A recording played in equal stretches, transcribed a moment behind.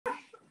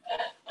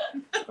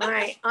All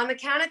right, on the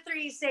count of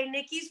 3, say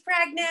Nikki's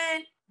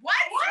pregnant. What?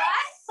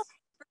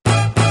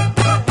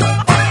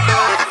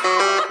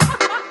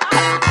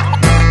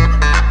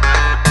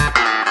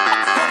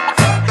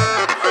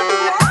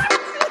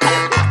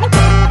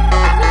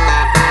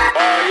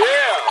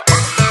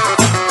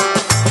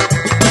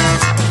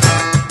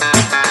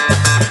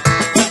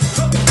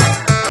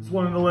 Just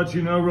wanted to let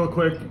you know real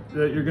quick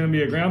that you're going to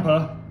be a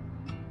grandpa.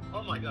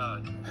 Oh my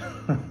God.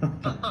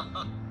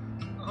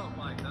 Oh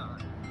my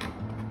God.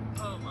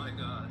 Oh my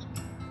God.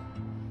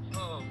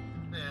 Oh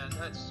man,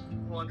 that's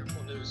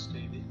wonderful news,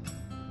 Stevie.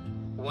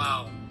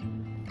 Wow.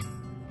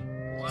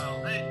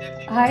 Wow. Hey,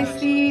 Nikki. Hi,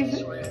 Steve.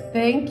 Sweet.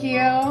 Thank you.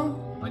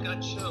 I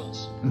got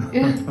chills.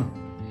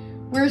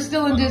 We're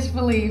still in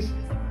disbelief.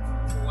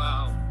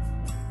 Wow.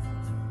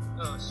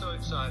 Oh, so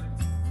exciting.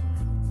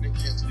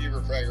 Nikki and Steve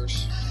are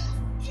fraggers.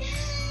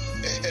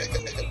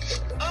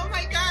 Oh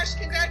my gosh,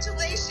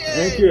 congratulations.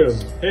 Thank you.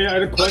 Hey, I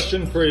had a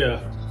question for you.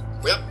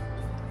 Yep.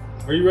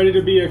 Are you ready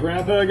to be a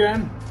grandpa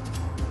again?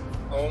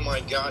 Oh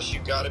my gosh, you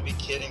gotta be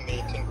kidding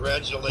me.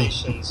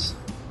 Congratulations.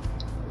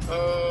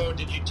 Oh,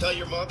 did you tell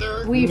your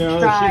mother? We've no,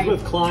 tried. she's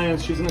with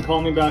clients. She's gonna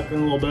call me back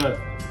in a little bit.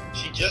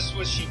 She just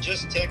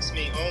texted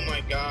me. Oh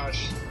my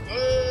gosh.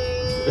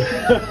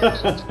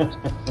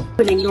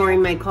 Been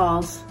ignoring my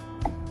calls.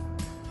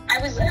 I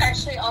was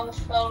actually on the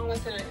phone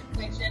with an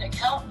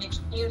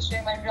accountant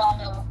answering my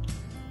job.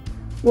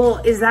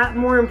 Well, is that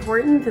more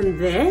important than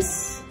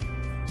this?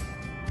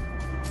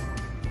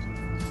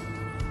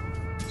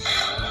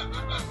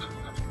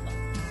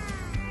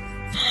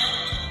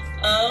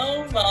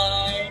 Oh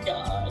my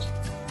god.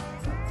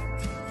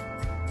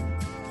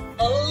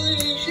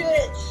 Holy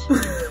shit.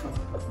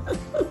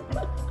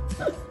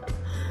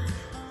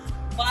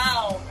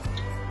 Wow.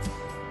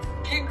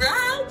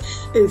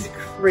 Congrats. It's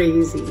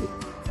crazy.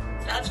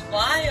 That's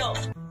wild.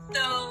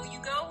 So you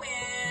go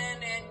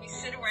in and you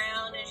sit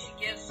around and she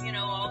gives, you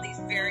know, all these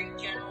very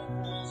general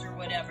rules or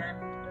whatever.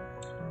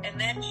 And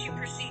then she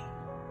proceeds.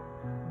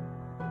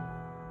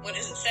 What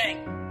does it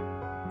say?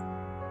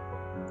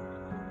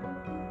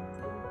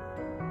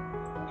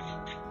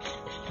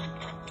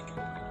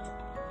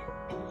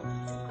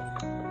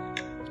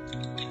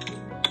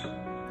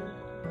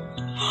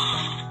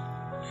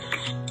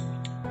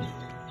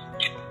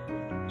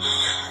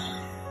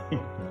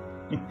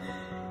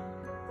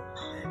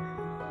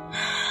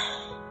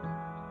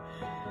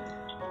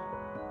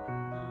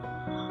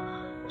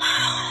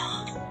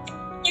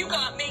 You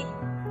got me.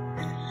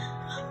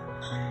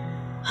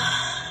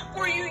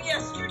 Were you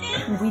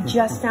yesterday? We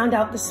just found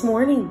out this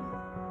morning.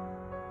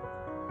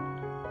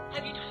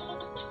 Have you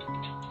told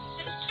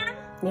sister?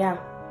 Yeah,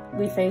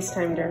 we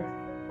FaceTimed her.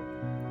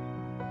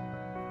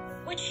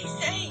 What'd she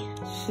say?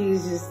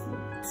 She's just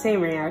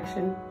same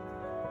reaction.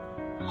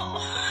 Oh.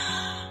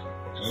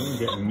 I didn't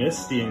get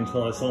misty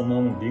until I saw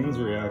Mama Bean's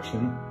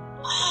reaction.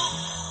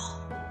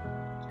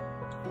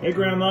 Hey,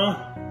 Grandma.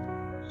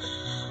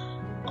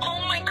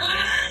 Oh my god.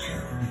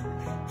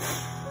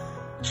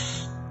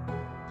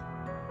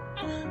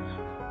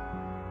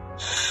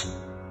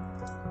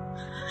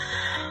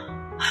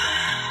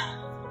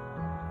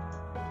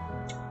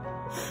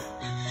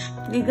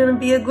 You're gonna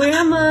be a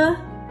grandma.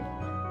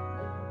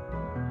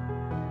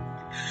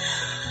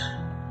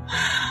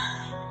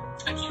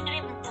 I can't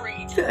even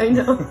breathe. I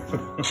know.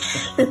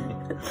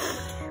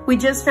 We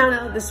just found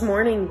out this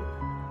morning.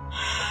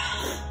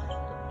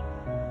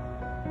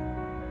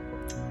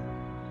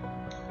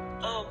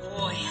 Oh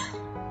boy.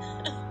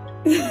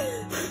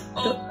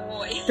 Oh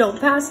boy. Don't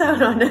pass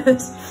out on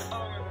us.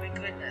 Oh my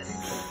goodness.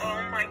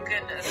 Oh my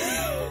goodness.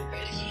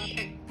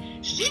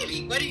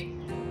 Stevie, what are you...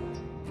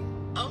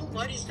 Oh,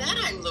 what is that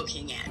I'm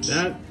looking at?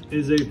 That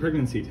is a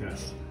pregnancy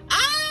test.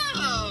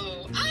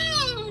 Oh!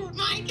 Oh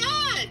my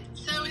god!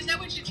 So is that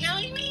what you're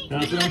telling me?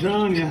 That's what I'm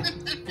telling you.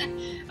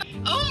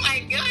 Oh my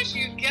gosh,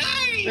 you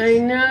guys! I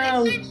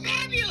know. That's so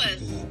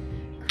fabulous!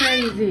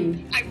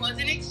 Crazy. I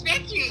wasn't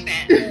expecting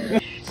that.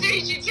 So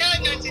did you tell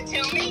him not to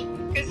tell me?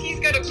 Because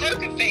he's got a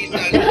poker face on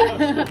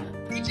him.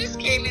 He just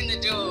came in the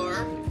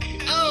door.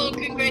 Oh,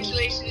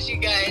 congratulations, you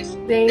guys.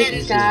 Thanks, that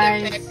is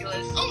guys. just so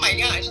fabulous. Oh my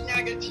gosh, now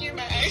I got a tear in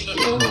my eye.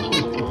 Oh.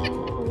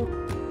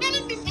 How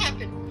does this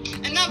happen?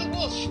 Another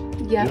wolf.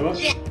 Yep.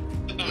 Yeah.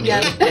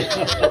 Yep.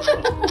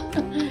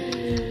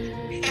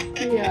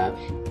 Yep.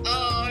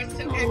 Oh, I'm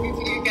so happy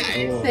for you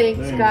guys. Oh,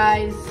 Thanks,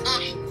 guys.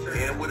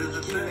 And what does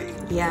it say?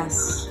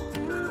 Yes.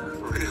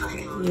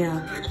 Really? Yeah.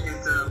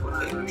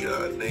 Thank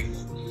God, thanks.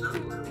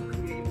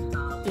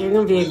 You're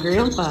gonna be a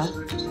grandpa.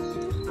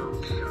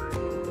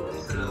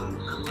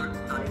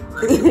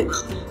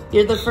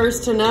 You're the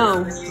first to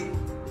know.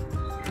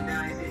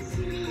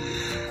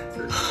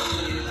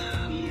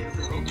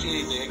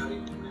 Okay, Nick.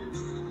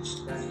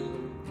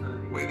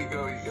 Way to go,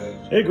 you guys.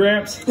 Hey,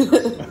 Gramps.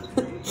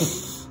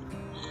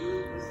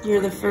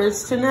 You're the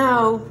first to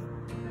know.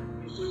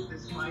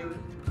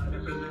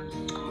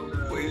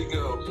 Way to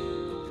go.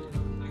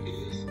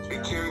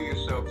 Take care of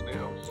yourself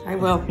now. I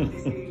will.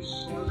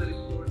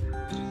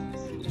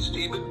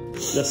 Steven,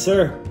 Yes,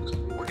 sir.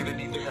 we're gonna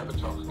need to have a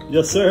talk.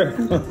 Yes, sir.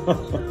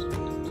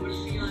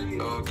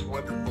 Oh, it's one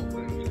wonderful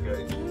news, you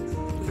guys.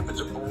 If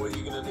it's a boy,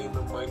 you're gonna name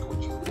him Michael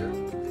Jr.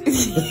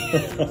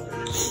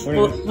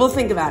 We'll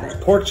think about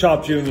it. Pork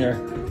Chop Jr.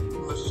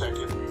 A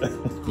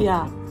second.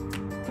 Yeah.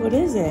 What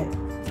is it?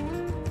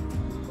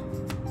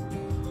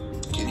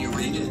 Can you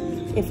read it?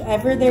 If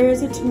ever there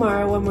is a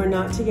tomorrow when we're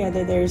not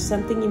together, there is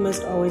something you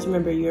must always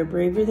remember. You are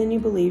braver than you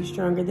believe,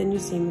 stronger than you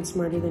seem, and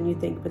smarter than you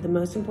think. But the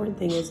most important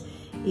thing is,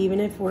 even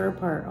if we're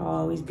apart, I'll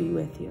always be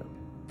with you.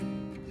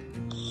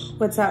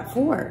 What's that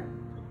for?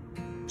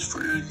 It's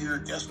for your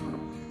guest room.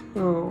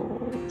 Oh.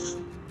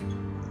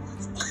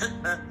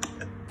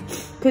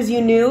 Because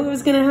you knew it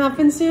was going to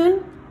happen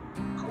soon?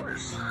 Of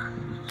course.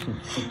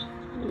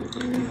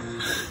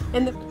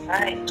 And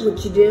Hi,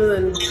 what you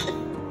doing?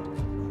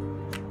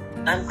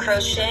 I'm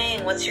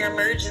crocheting. What's your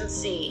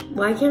emergency?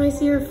 Why can't I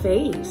see your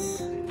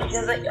face?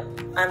 Because I'm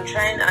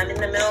in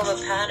the middle of a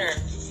pattern.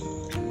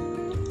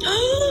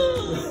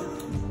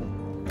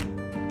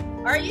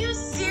 Are you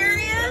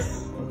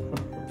serious?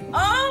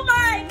 Oh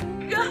my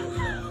God.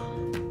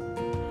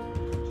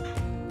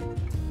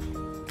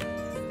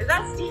 Is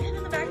that Steven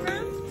in the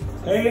background?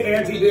 Hey,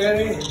 Auntie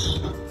Danny.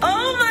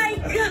 Oh my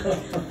God.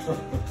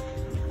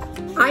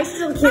 I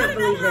still can't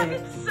believe That it.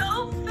 happened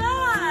so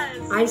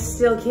fast. I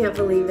still can't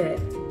believe it.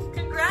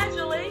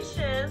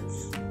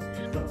 Congratulations.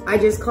 I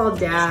just called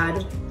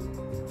Dad.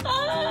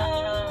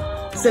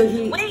 Oh. So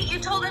he... Wait, you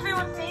told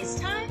everyone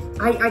FaceTime?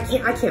 I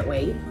can't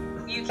wait.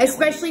 You can't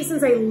Especially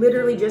since I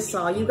literally just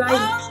saw you guys.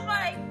 Oh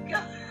my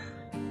God.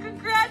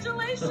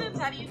 Congratulations.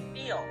 How do you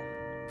feel?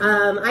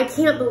 I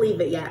can't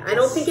believe it yet. I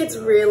don't think it's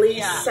really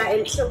Yeah. set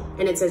until,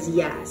 and it says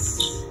yes.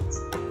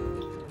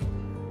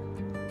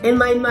 And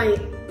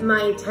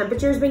my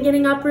temperature's been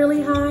getting up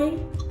really high.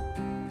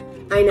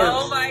 I know.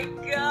 Oh my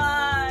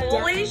God.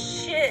 Holy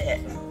shit.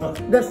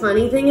 The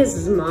funny thing is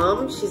his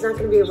mom, she's not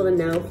gonna be able to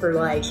know for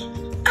like...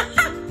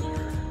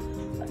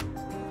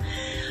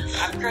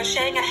 I'm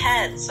crocheting a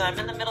head, so I'm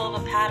in the middle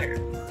of a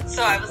pattern.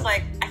 So I was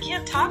like, I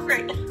can't talk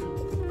right now.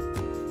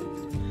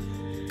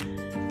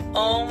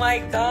 Oh my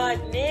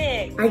God,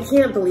 Nick. I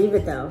can't believe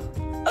it though.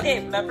 Okay,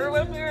 remember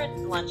when we were at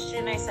lunch today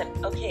and I said,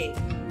 okay,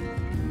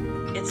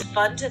 it's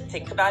fun to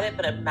think about it,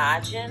 but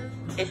imagine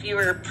if you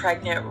were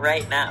pregnant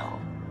right now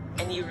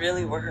and you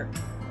really were.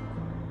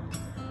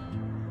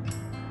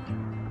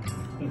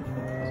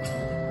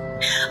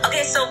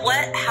 Okay, so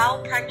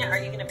how pregnant are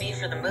you gonna be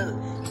for the move?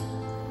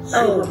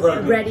 Oh,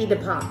 ready to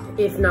pop,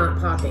 if not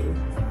popping.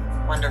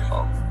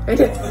 Wonderful. I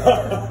know.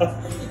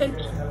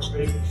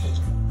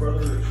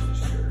 Brother or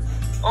sister.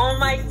 Oh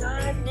my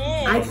God,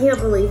 Nick. I can't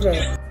believe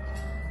it.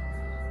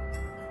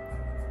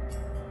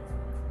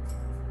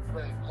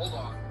 Wait, hold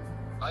on.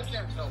 I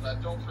can't tell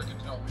that. Don't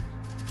freaking tell me.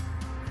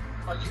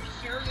 Are you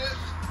serious?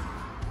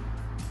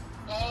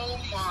 Oh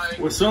my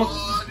What's up,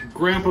 God.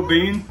 Grandpa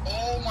Bean?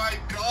 Oh my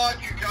God,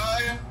 you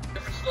guys.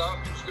 Different stuff.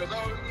 And she goes,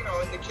 oh, you know,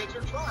 and the kids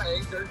are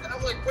trying. And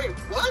I'm like, wait,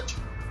 what?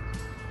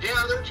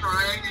 Yeah, they're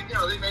trying. And, you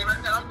know, they made it.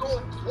 And I'm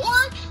going,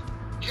 what?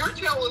 You're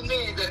telling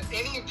me that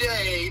any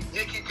day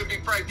Nikki could be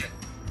pregnant?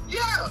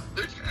 Yeah.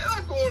 And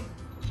I'm going,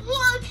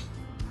 what?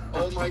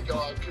 Oh my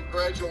God,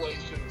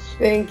 congratulations.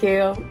 Thank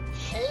you.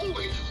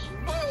 Holy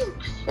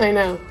smokes. I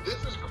know.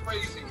 This is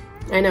crazy.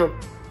 I know.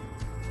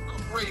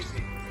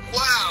 Crazy.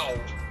 Wow.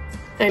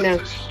 I know.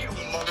 This is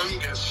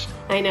humongous.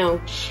 I know.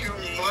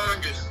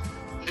 Humongous.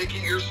 Nikki,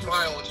 your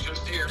smile is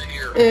just ear to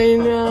ear. I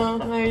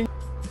know.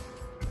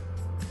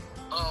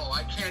 Oh,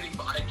 I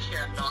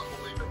cannot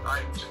believe it.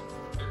 I'm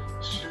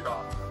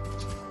shocked.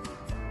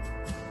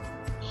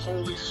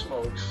 Holy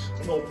smokes.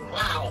 Oh,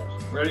 Wow.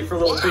 ready for a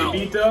little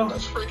babyito?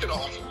 That's freaking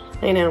awesome.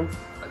 I know.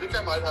 I think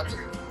I might have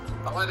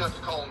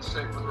to call in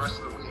sick for the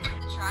rest of the week.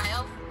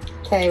 Trial.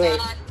 Okay, wait.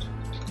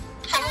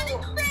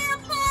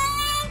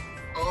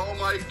 Oh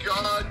my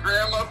God,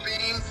 Grandma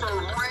Bean for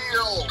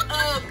real.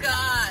 Oh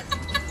God.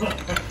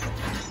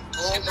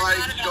 Oh my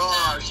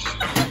gosh.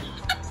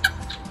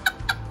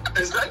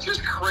 Is that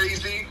just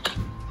crazy?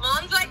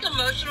 Mom's like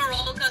emotional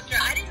roller coaster.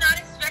 I did not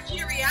expect you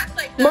to react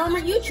like that. Mom, are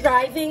you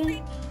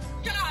driving?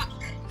 Shock.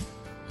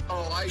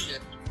 Oh, I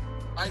did.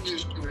 I knew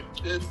you would.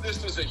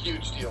 This is a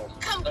huge deal.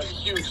 A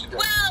huge deal.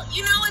 Well,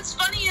 you know what's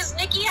funny is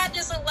Nikki had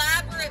this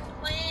elaborate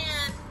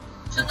plan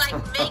to like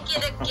make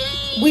it a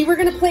game. We were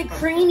gonna play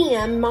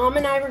Cranium. Mom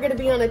and I were gonna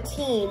be on a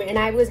team, and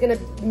I was gonna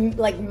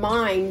like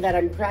mime that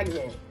I'm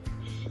pregnant.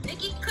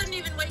 Nikki couldn't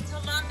even wait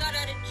till Mom got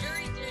out of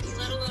jury duty,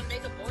 let alone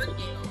make a board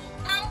game.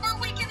 How are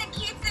we gonna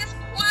keep this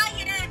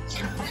quiet?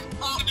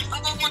 Oh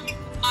my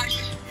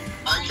gosh.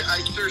 I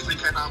seriously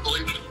cannot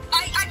believe it.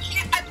 I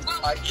can't.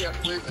 I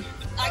can't believe it.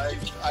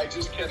 I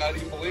just cannot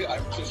even believe it.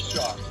 I'm just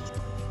shocked.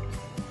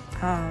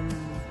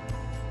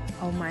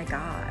 Oh my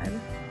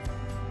God.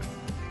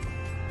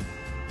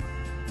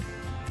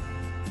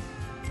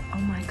 Oh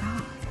my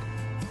God.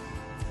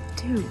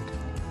 Dude.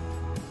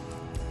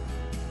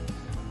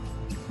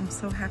 I'm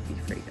so happy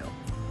for you.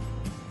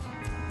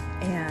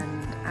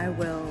 And I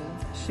will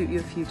shoot you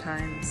a few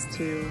times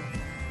to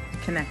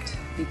connect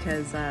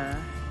because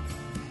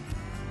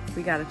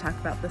we gotta talk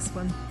about this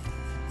one.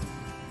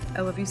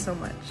 I love you so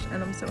much,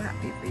 and I'm so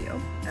happy for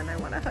you, and I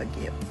want to hug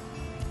you.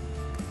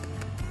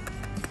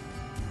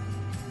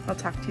 I'll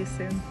talk to you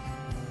soon.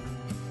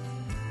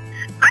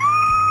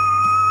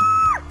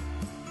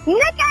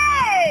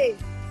 Nikki!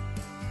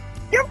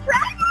 You're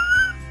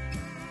pregnant?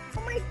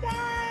 Oh my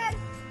god!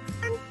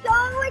 I'm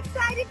so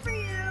excited for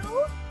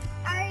you.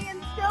 I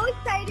am so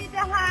excited to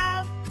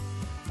have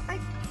a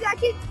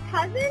second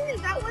cousin.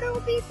 Is that what it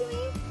will be to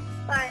me?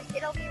 But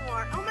it'll be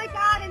more. Oh my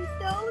god, I'm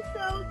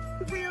so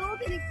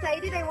thrilled and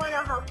excited. I want to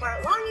know how far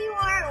along you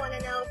are. I want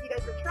to know if you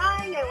guys are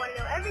trying. I want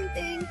to know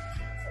everything.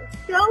 I'm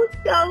so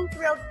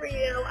thrilled for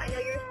you. I know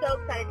you're so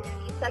excited to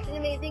be such an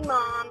amazing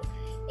mom.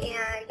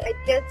 And I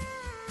just,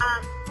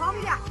 call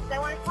me back because I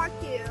want to talk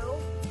to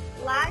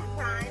you live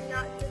time,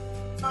 not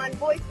just on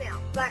voicemail.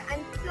 But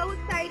I'm so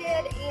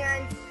excited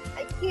and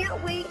I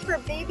can't wait for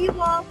baby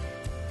Wolfe,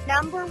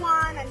 number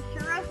one. I'm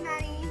sure of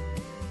many.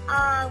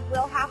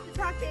 We'll have to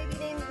talk baby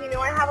names. You know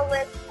I have a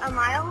list a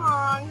mile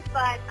long,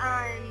 but,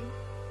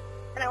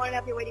 and I want to know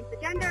if you're waiting for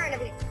gender and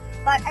everything.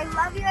 But I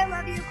love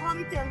you. Call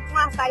me soon.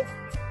 Mwah, bye.